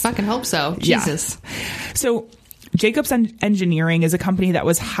 Good. Fucking hope so. Jesus. Yeah. So Jacobs Engineering is a company that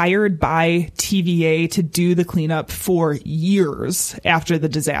was hired by TVA to do the cleanup for years after the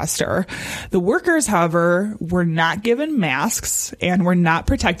disaster. The workers, however, were not given masks and were not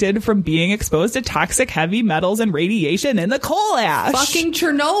protected from being exposed to toxic heavy metals and radiation in the coal ash. Fucking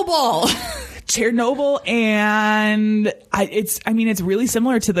Chernobyl. And it's really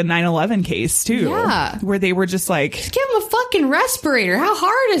similar to the 9/11 case too. Yeah. Where they were just like, give them a fucking respirator. How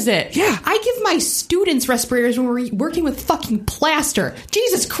hard is it? Yeah. I give my students respirators when we're working with fucking plaster.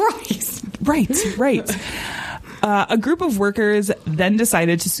 Jesus Christ. Right. A group of workers then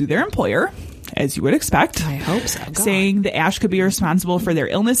decided to sue their employer, as you would expect. I hope so. God. Saying the ash could be responsible for their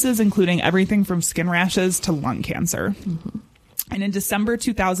illnesses, including everything from skin rashes to lung cancer. Mm-hmm. And in December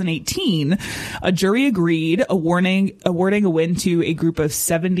 2018, a jury agreed, awarding a win to a group of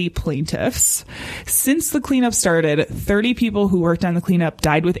 70 plaintiffs. Since the cleanup started, 30 people who worked on the cleanup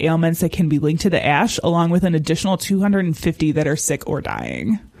died with ailments that can be linked to the ash, along with an additional 250 that are sick or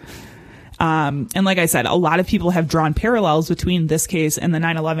dying. And like I said, a lot of people have drawn parallels between this case and the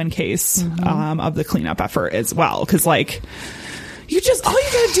 9/11 case of the cleanup effort as well. Because, like, all you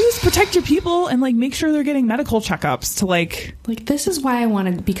gotta do is protect your people and like make sure they're getting medical checkups to like this is why I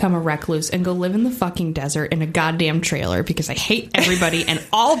want to become a recluse and go live in the fucking desert in a goddamn trailer, because I hate everybody and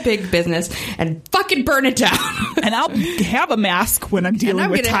all big business and fucking burn it down. And I'll have a mask when I'm dealing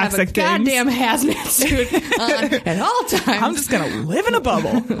with toxic things. I'm gonna have a goddamn hazmat suit on at all times. I'm just gonna live in a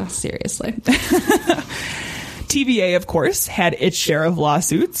bubble. Seriously. TVA, of course, had its share of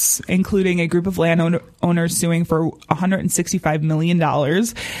lawsuits, including a group of landowners suing for $165 million,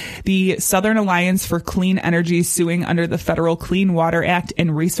 the Southern Alliance for Clean Energy suing under the Federal Clean Water Act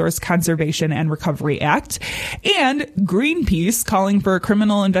and Resource Conservation and Recovery Act, and Greenpeace calling for a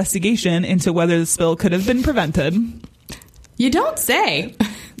criminal investigation into whether the spill could have been prevented. You don't say.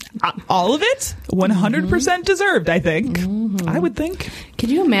 All of it, 100% deserved, I think. I would think. Could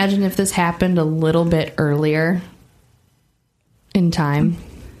you imagine if this happened a little bit earlier in time?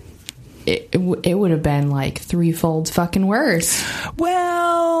 It would have been like threefold fucking worse.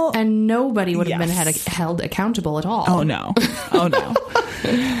 Well, and nobody would have been yes. held accountable at all. Oh, no. Oh, no.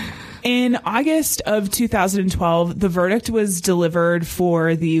 In August of 2012, the verdict was delivered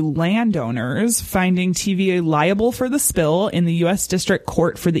for the landowners, finding TVA liable for the spill in the U.S. District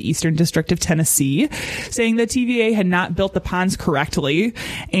Court for the Eastern District of Tennessee, saying that TVA had not built the ponds correctly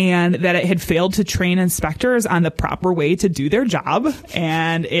and that it had failed to train inspectors on the proper way to do their job,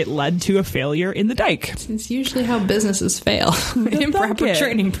 and it led to a failure in the dike. It's usually how businesses fail. Improper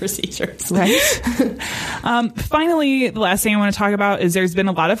training procedures. Right? Finally, the last thing I want to talk about is there's been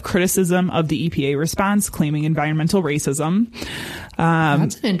a lot of criticism of the EPA response, claiming environmental racism.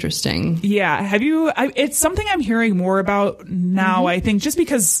 That's interesting. Yeah. It's something I'm hearing more about now, I think, just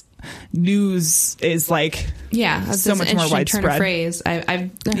because news is like so much more widespread. Turn of phrase.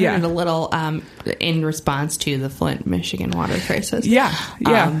 I've heard it a little in response to the Flint, Michigan water crisis.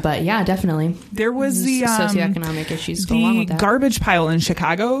 But yeah, definitely. There was the socioeconomic issues go along with that. Garbage pile in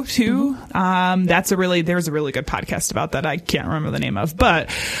Chicago too. There's a really good podcast about that. I can't remember the name of,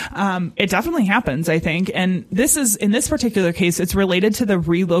 but it definitely happens, I think. And in this particular case, it's related to the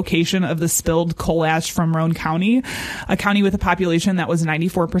relocation of the spilled coal ash from Roane County, a county with a population that was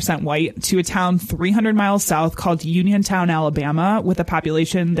 94% white, to a town 300 miles south called Uniontown, Alabama, with a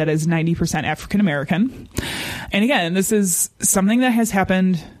population that is 90% African American. And again, this is something that has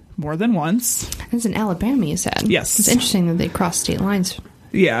happened more than once. It's in Alabama, you said. Yes. It's interesting that they cross state lines.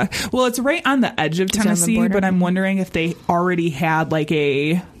 Yeah. Well, it's right on the edge of Tennessee, but I'm wondering if they already had like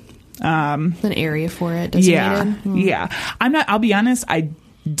an area for it designated. Yeah. I'll be honest, I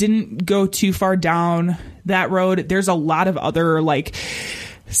didn't go too far down that road. There's a lot of other like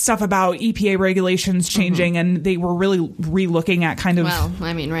stuff about EPA regulations changing, and they were really re-looking at kind of... Well,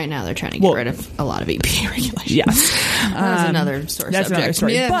 I mean, right now they're trying to get rid of a lot of EPA regulations. Yes. That's another sore subject. Another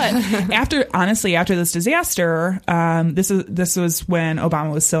story. Yeah. But after this disaster, this was when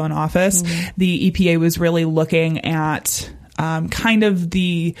Obama was still in office, the EPA was really looking at kind of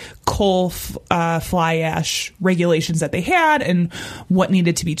the coal fly ash regulations that they had and what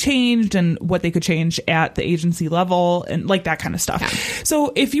needed to be changed and what they could change at the agency level and like that kind of stuff. Yeah.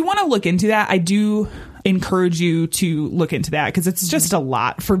 So if you want to look into that, I do encourage you to look into that because it's just a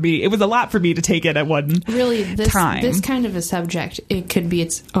lot for me. It was a lot for me to take it at one time. This kind of a subject, it could be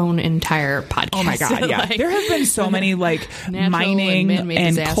its own entire podcast. Oh my God, yeah. Like, there have been so many like mining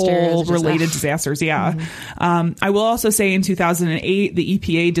and coal related disasters. Yeah. I will also say in 2008, the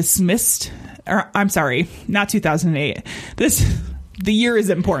EPA dismissed, or I'm sorry, not 2008. The year is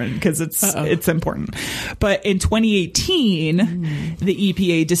important because it's important. But in 2018, the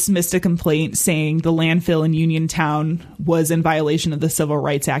EPA dismissed a complaint saying the landfill in Uniontown was in violation of the Civil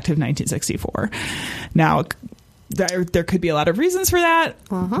Rights Act of 1964. Now, there could be a lot of reasons for that.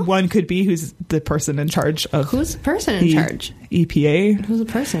 One could be who's the person in charge of... Who's the person in charge? EPA. Who's the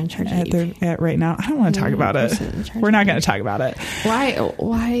person in charge of EPA? At right now? I don't want to talk about it. We're not going to talk about it.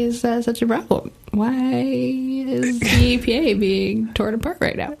 Why is that such a problem? Why is the EPA being torn apart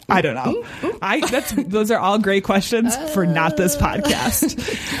right now? I don't know. Those are all great questions for not this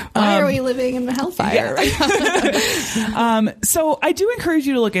podcast. Why are we living in the hellfire right now? So I do encourage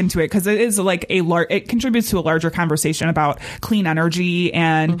you to look into it because it is like it contributes to a larger conversation about clean energy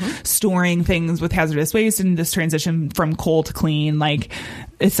and storing things with hazardous waste and this transition from coal to clean. Like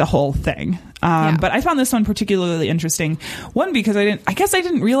it's a whole thing. But I found this one particularly interesting. One, because I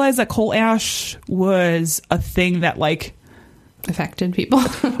didn't realize that coal ash was a thing that like affected people.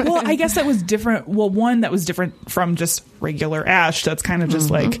 Well, I guess that was different. Well, one that was different from just regular ash. That's kind of just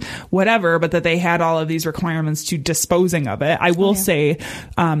like whatever, but that they had all of these requirements to disposing of it. I will say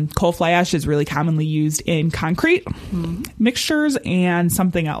coal fly ash is really commonly used in concrete mixtures and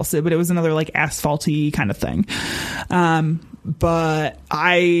something else, but it was another like asphalty kind of thing. But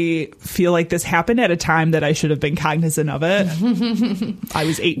I feel like this happened at a time that I should have been cognizant of it. I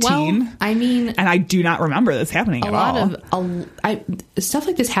was 18. Well, I mean, and I do not remember this happening at all. Stuff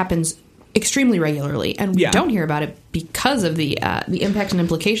like this happens extremely regularly, and we don't hear about it because of the impact and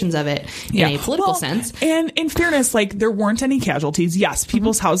implications of it in a political sense. And in fairness, like there weren't any casualties. Yes,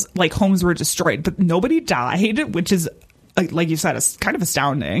 people's homes were destroyed, but nobody died, which is like you said, it's kind of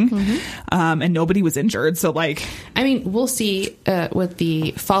astounding. And nobody was injured. So like, I mean, we'll see with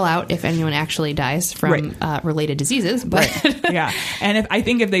the fallout if anyone actually dies from related diseases. But yeah. And I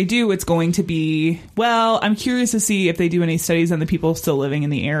think if they do, it's going to be, well, I'm curious to see if they do any studies on the people still living in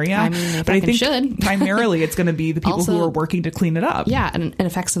the area. I mean, they but I think should. primarily it's going to be the people Also, who are working to clean it up. Yeah, and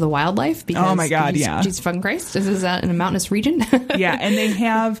effects of the wildlife. Because oh my God, Jesus fucking Christ, this is in a mountainous region. Yeah, and they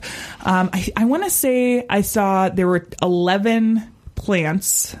have, I want to say I saw there were 11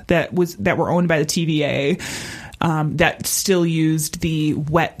 plants that were owned by the TVA that still used the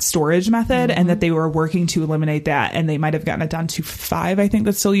wet storage method, and that they were working to eliminate that, and they might have gotten it down to 5, I think,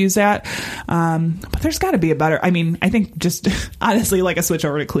 that still use that. But there's got to be a better, I mean, I think just honestly, like a switch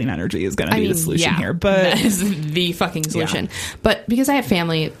over to clean energy is going to be the solution here. But that is the fucking solution. Yeah. But because I have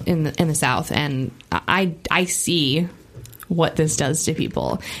family in the South, and I see what this does to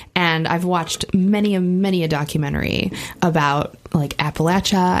people, and I've watched many a documentary about like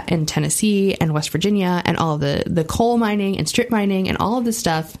Appalachia and Tennessee and West Virginia and all of the coal mining and strip mining and all of this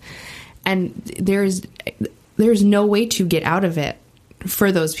stuff, and there's no way to get out of it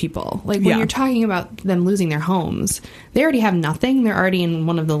for those people. Like when you're talking about them losing their homes, they already have nothing. They're already in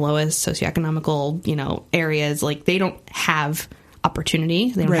one of the lowest socioeconomical areas. Like they don't have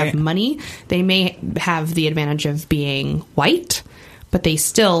opportunity. They don't have money. They may have the advantage of being white, but they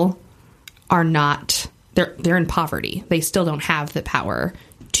still are not, they're in poverty. They still don't have the power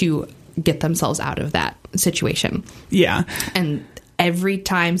to get themselves out of that situation. Yeah. And every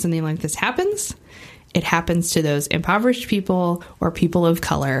time something like this happens, it happens to those impoverished people or people of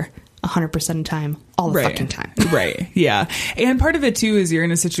color 100% of the time, all the fucking time. Right. Yeah. And part of it too is you're in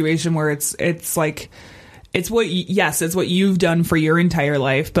a situation where it's like, it's what you've done for your entire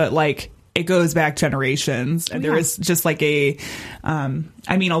life, but like it goes back generations. And there is just like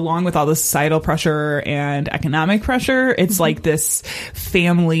along with all the societal pressure and economic pressure, it's like this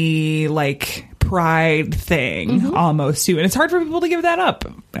family, like pride thing almost too. And it's hard for people to give that up.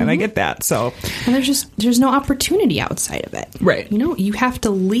 And I get that. So, and there's no opportunity outside of it. Right. You have to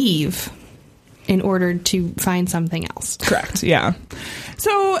leave in order to find something else. Correct. Yeah.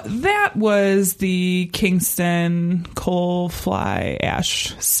 So that was the Kingston coal fly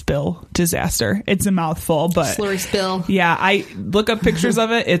ash spill disaster. It's a mouthful, but slurry spill. Yeah, I look up pictures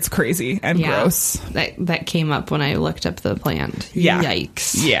of it. It's crazy and gross. That came up when I looked up the plant. Yeah.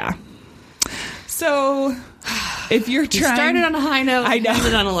 Yikes. Yeah. So if you're trying, you started on a high note, I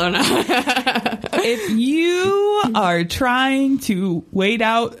ended on a low note. If you are trying to wait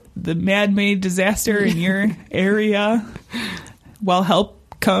out the man-made disaster in your area while help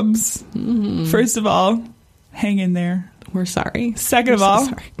comes, first of all, hang in there. We're sorry. Second of all,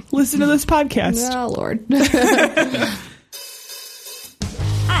 listen to this podcast. Oh, Lord.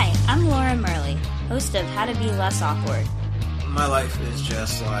 Hi, I'm Laura Murley, host of How to Be Less Awkward. My life is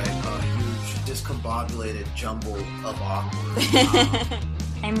just like a huge discombobulated jumble of awkward.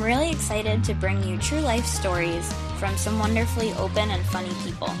 I'm really excited to bring you true life stories from some wonderfully open and funny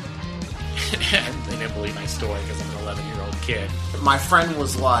people. They didn't believe my story because I'm an 11-year-old kid. My friend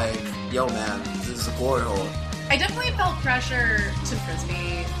was like, yo man, this is a glory hole. I definitely felt pressure to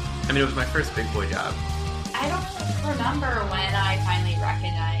Frisbee. I mean, it was my first big boy job. I don't remember when I finally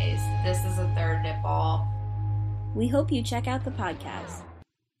recognized this is a third nipple. We hope you check out the podcast.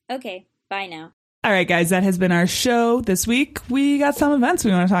 Okay, bye now. All right, guys, that has been our show this week. We got some events we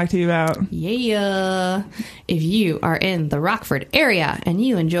want to talk to you about. Yeah. If you are in the Rockford area and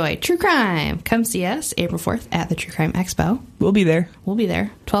you enjoy true crime, come see us April 4th at the True Crime Expo. We'll be there.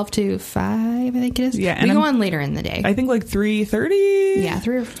 12 to 5, I think it is. Yeah, and we go on later in the day. I think like 3:30. Yeah,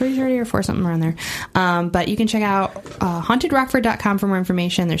 3:30 or 4, something around there. But you can check out hauntedrockford.com for more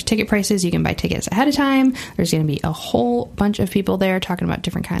information. There's ticket prices. You can buy tickets ahead of time. There's going to be a whole bunch of people there talking about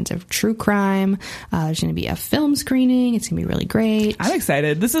different kinds of true crime. There's going to be a film screening. It's going to be really great. I'm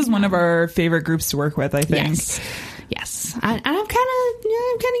excited. This is one of our favorite groups to work with, I think. Yes. I'm kind of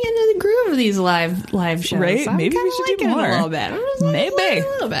getting into the groove of these live shows. Right? Maybe we should do more. A little bit. Maybe. A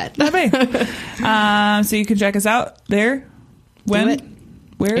little bit. Maybe. So you can check us out there. When? Do it.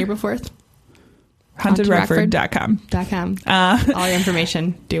 Where? April 4th. hauntedrockford.com. All your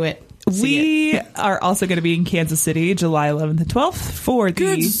information. Do it. We are also going to be in Kansas City, July 11th and 12th for the...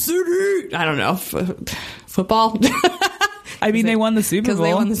 Kansas City! I don't know. Football? I mean, they won the Super Bowl. Because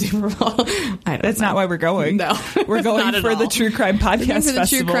they won the Super Bowl. That's not why we're going. No. We're going for the True Crime Podcast for the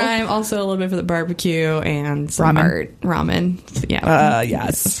Festival. True Crime, also a little bit for the barbecue and some ramen. Yeah.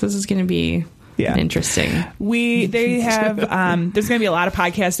 Yes. This is going to be... Yeah. Interesting. They have, there's going to be a lot of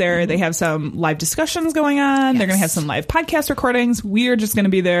podcasts there. They have some live discussions going on. Yes. They're going to have some live podcast recordings. We are just going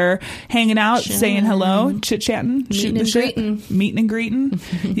to be there hanging out, saying hello, chit-chatting, shooting the shit, meeting and greeting.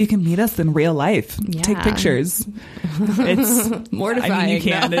 You can meet us in real life. Yeah. Take pictures. It's mortifying. I mean, you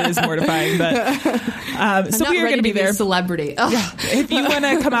can. It is mortifying, but so we are going to be there. Celebrity. Oh. Yeah. If you want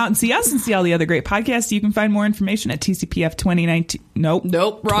to come out and see us and see all the other great podcasts, you can find more information at TCPF 2019.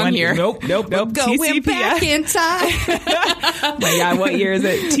 Nope, wrong year. Nope. Going TCPF. back in time. Oh my God, what year is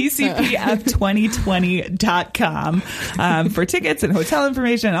it? TCPF2020.com for tickets and hotel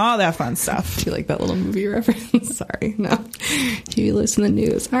information and all that fun stuff. Do you like that little movie reference? Sorry, no. You listen to the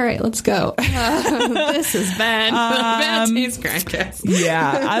news. All right, let's go. This has been Bad Taste Grindcast.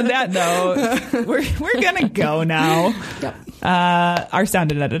 Yeah, on that note, we're gonna go now. Yep. Our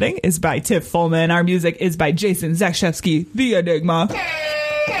sound and editing is by Tiff Fullman. Our music is by Jason Zakshevsky, The Enigma.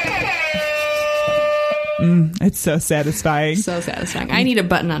 It's so satisfying. So satisfying. I need a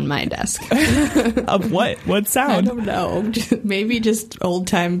button on my desk. Of what? What sound? I don't know. Maybe just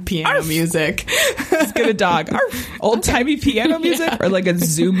old-time piano music. Let's get a dog. Old-timey piano music or like a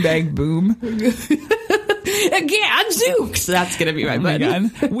zoom bang boom? Again, Zooks. That's going to be my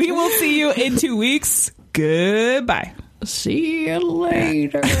button. We will see you in 2 weeks. Goodbye. See you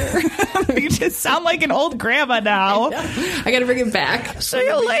later. You just sound like an old grandma now. I got to bring it back. See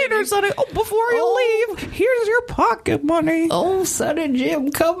you later, Sonny. Oh, before you leave, here's your pocket money. Oh, Sonny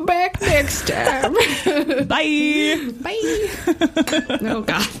Jim, come back next time. Bye. Bye. Oh,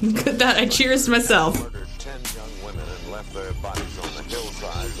 God. I cheers myself. Murdered 10 young women and left their bodies on the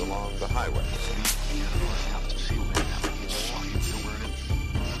hillsides along the highway.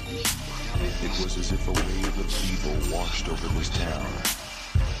 It was as if a wave of evil washed over this town.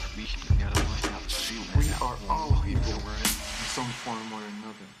 We are all people in some form or